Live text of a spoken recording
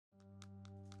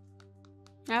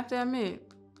I have to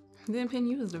admit, didn't pin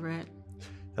you as the rat.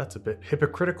 That's a bit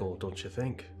hypocritical, don't you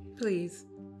think? Please,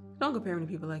 don't compare me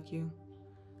to people like you.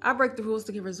 I break the rules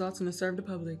to get results and to serve the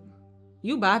public.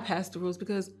 You bypass the rules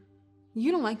because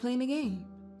you don't like playing the game.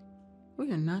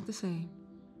 We are not the same.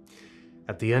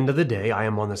 At the end of the day, I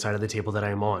am on the side of the table that I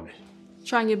am on.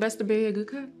 Trying your best to be a good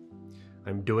cop?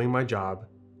 I'm doing my job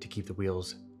to keep the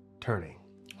wheels turning.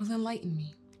 Well, enlighten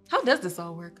me. How does this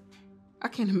all work? I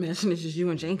can't imagine it's just you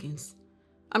and Jenkins.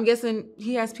 I'm guessing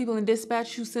he has people in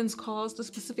dispatch who sends calls to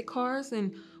specific cars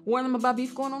and warn them about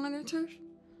beef going on in their turf?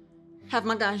 Have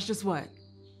my guys just what?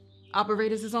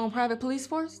 Operate as his own private police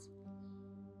force?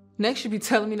 Next, you'd be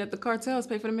telling me that the cartels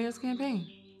pay for the mayor's campaign.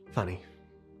 Funny.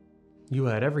 You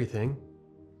had everything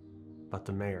but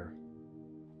the mayor.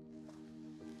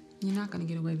 You're not gonna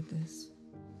get away with this.